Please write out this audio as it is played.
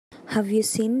Have you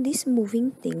seen these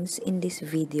moving things in this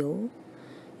video?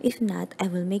 If not,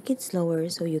 I will make it slower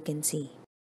so you can see.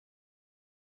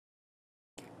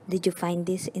 Did you find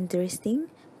this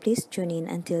interesting? Please tune in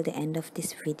until the end of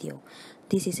this video.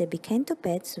 This is a Be Kind to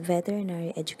Pets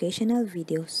veterinary educational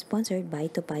video sponsored by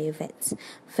Toa Payoh Vets.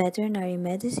 Veterinary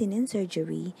medicine and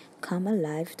surgery come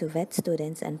alive to vet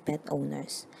students and pet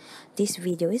owners. This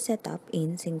video is set up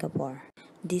in Singapore.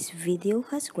 This video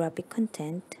has graphic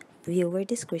content. Viewer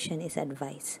discretion is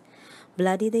advised.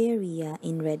 Bloody diarrhea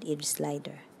in red-eared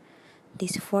slider.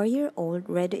 This 4-year-old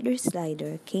red-eared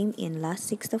slider came in last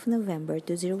 6th of November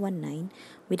 2019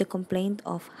 with a complaint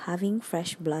of having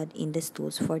fresh blood in the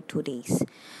stools for 2 days.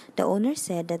 The owner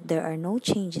said that there are no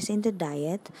changes in the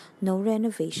diet, no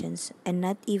renovations, and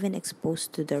not even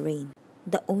exposed to the rain.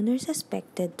 The owner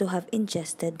suspected to have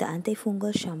ingested the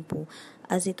antifungal shampoo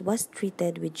as it was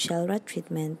treated with shell rot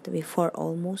treatment for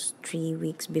almost 3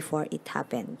 weeks before it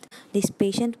happened. This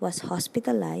patient was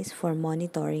hospitalized for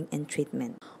monitoring and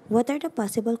treatment. What are the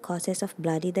possible causes of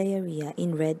bloody diarrhea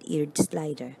in red-eared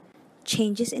slider?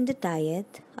 Changes in the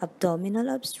diet, abdominal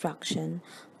obstruction,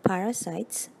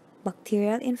 parasites,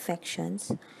 bacterial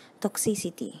infections,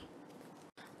 toxicity.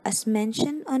 As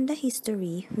mentioned on the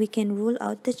history, we can rule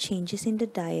out the changes in the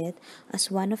diet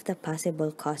as one of the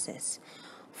possible causes.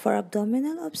 For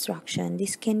abdominal obstruction,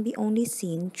 this can be only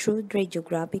seen through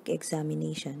radiographic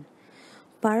examination.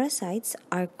 Parasites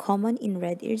are common in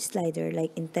red-eared slider like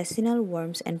intestinal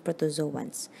worms and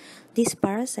protozoans. These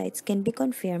parasites can be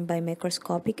confirmed by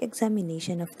microscopic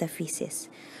examination of the feces.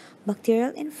 Bacterial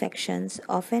infections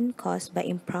often caused by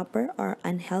improper or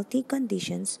unhealthy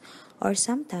conditions, or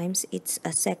sometimes it's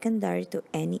a secondary to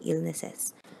any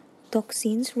illnesses.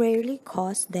 Toxins rarely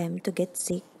cause them to get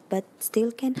sick, but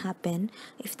still can happen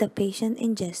if the patient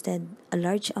ingested a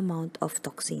large amount of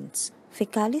toxins.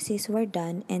 Fecalysis were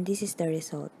done and this is the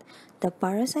result. The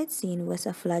parasite seen was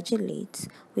a flagellates,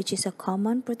 which is a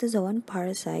common protozoan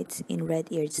parasite in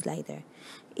red-eared slider.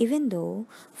 Even though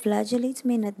flagellates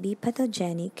may not be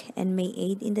pathogenic and may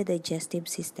aid in the digestive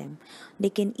system, they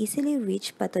can easily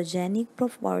reach pathogenic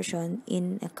proportion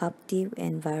in a captive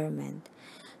environment.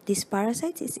 This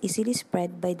parasite is easily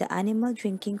spread by the animal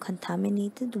drinking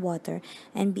contaminated water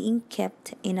and being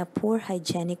kept in a poor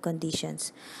hygienic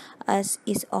conditions, as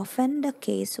is often the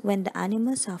case when the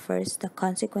animal suffers the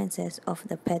consequences of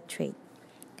the pet trade.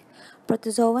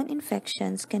 Protozoan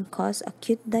infections can cause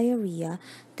acute diarrhea,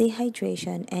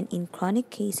 dehydration, and in chronic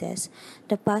cases,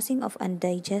 the passing of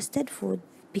undigested food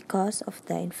because of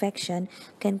the infection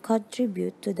can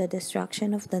contribute to the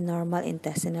destruction of the normal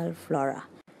intestinal flora.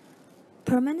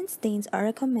 Permanent stains are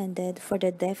recommended for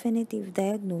the definitive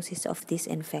diagnosis of this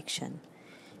infection.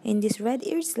 In this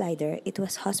red-eared slider, it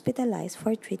was hospitalized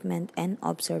for treatment and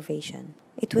observation.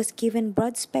 It was given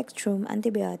broad-spectrum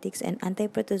antibiotics and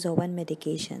antiprotozoan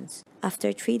medications.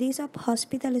 After 3 days of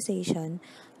hospitalization,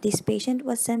 this patient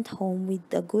was sent home with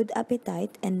a good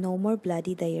appetite and no more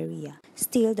bloody diarrhea.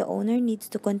 Still, the owner needs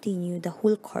to continue the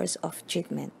whole course of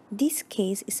treatment. This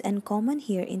case is uncommon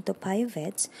here in Toa Payoh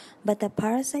Vets, but the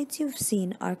parasites you've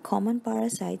seen are common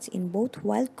parasites in both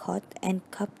wild-caught and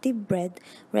captive-bred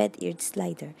red-eared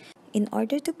slider. In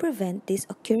order to prevent these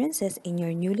occurrences in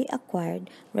your newly acquired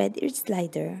red-eared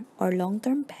slider or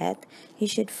long-term pet, you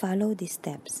should follow these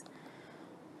steps.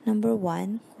 Number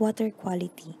 1. Water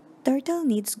quality. Turtle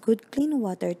needs good clean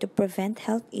water to prevent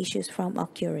health issues from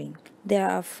occurring. There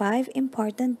are 5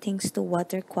 important things to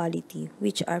water quality,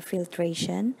 which are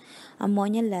filtration,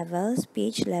 ammonia levels,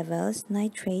 pH levels,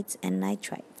 nitrates, and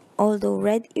nitrite. Although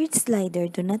red-eared slider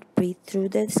do not breathe through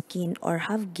the skin or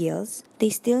have gills, they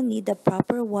still need the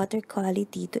proper water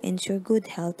quality to ensure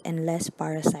good health and less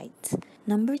parasites.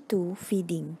 Number 2.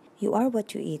 Feeding. You are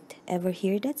what you eat. Ever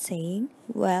hear that saying?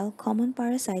 Well, common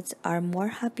parasites are more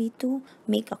happy to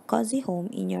make a cozy home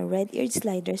in your red-eared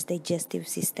slider's digestive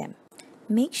system.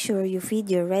 Make sure you feed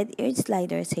your red-eared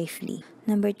slider safely.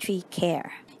 Number 3.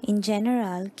 Care. In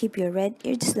general, keep your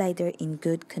red-eared slider in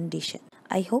good condition.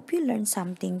 I hope you learned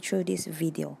something through this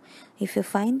video. If you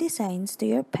find designs to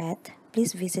your pet,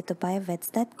 please visit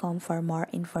topayohvets.com for more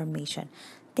information.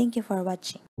 Thank you for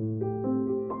watching.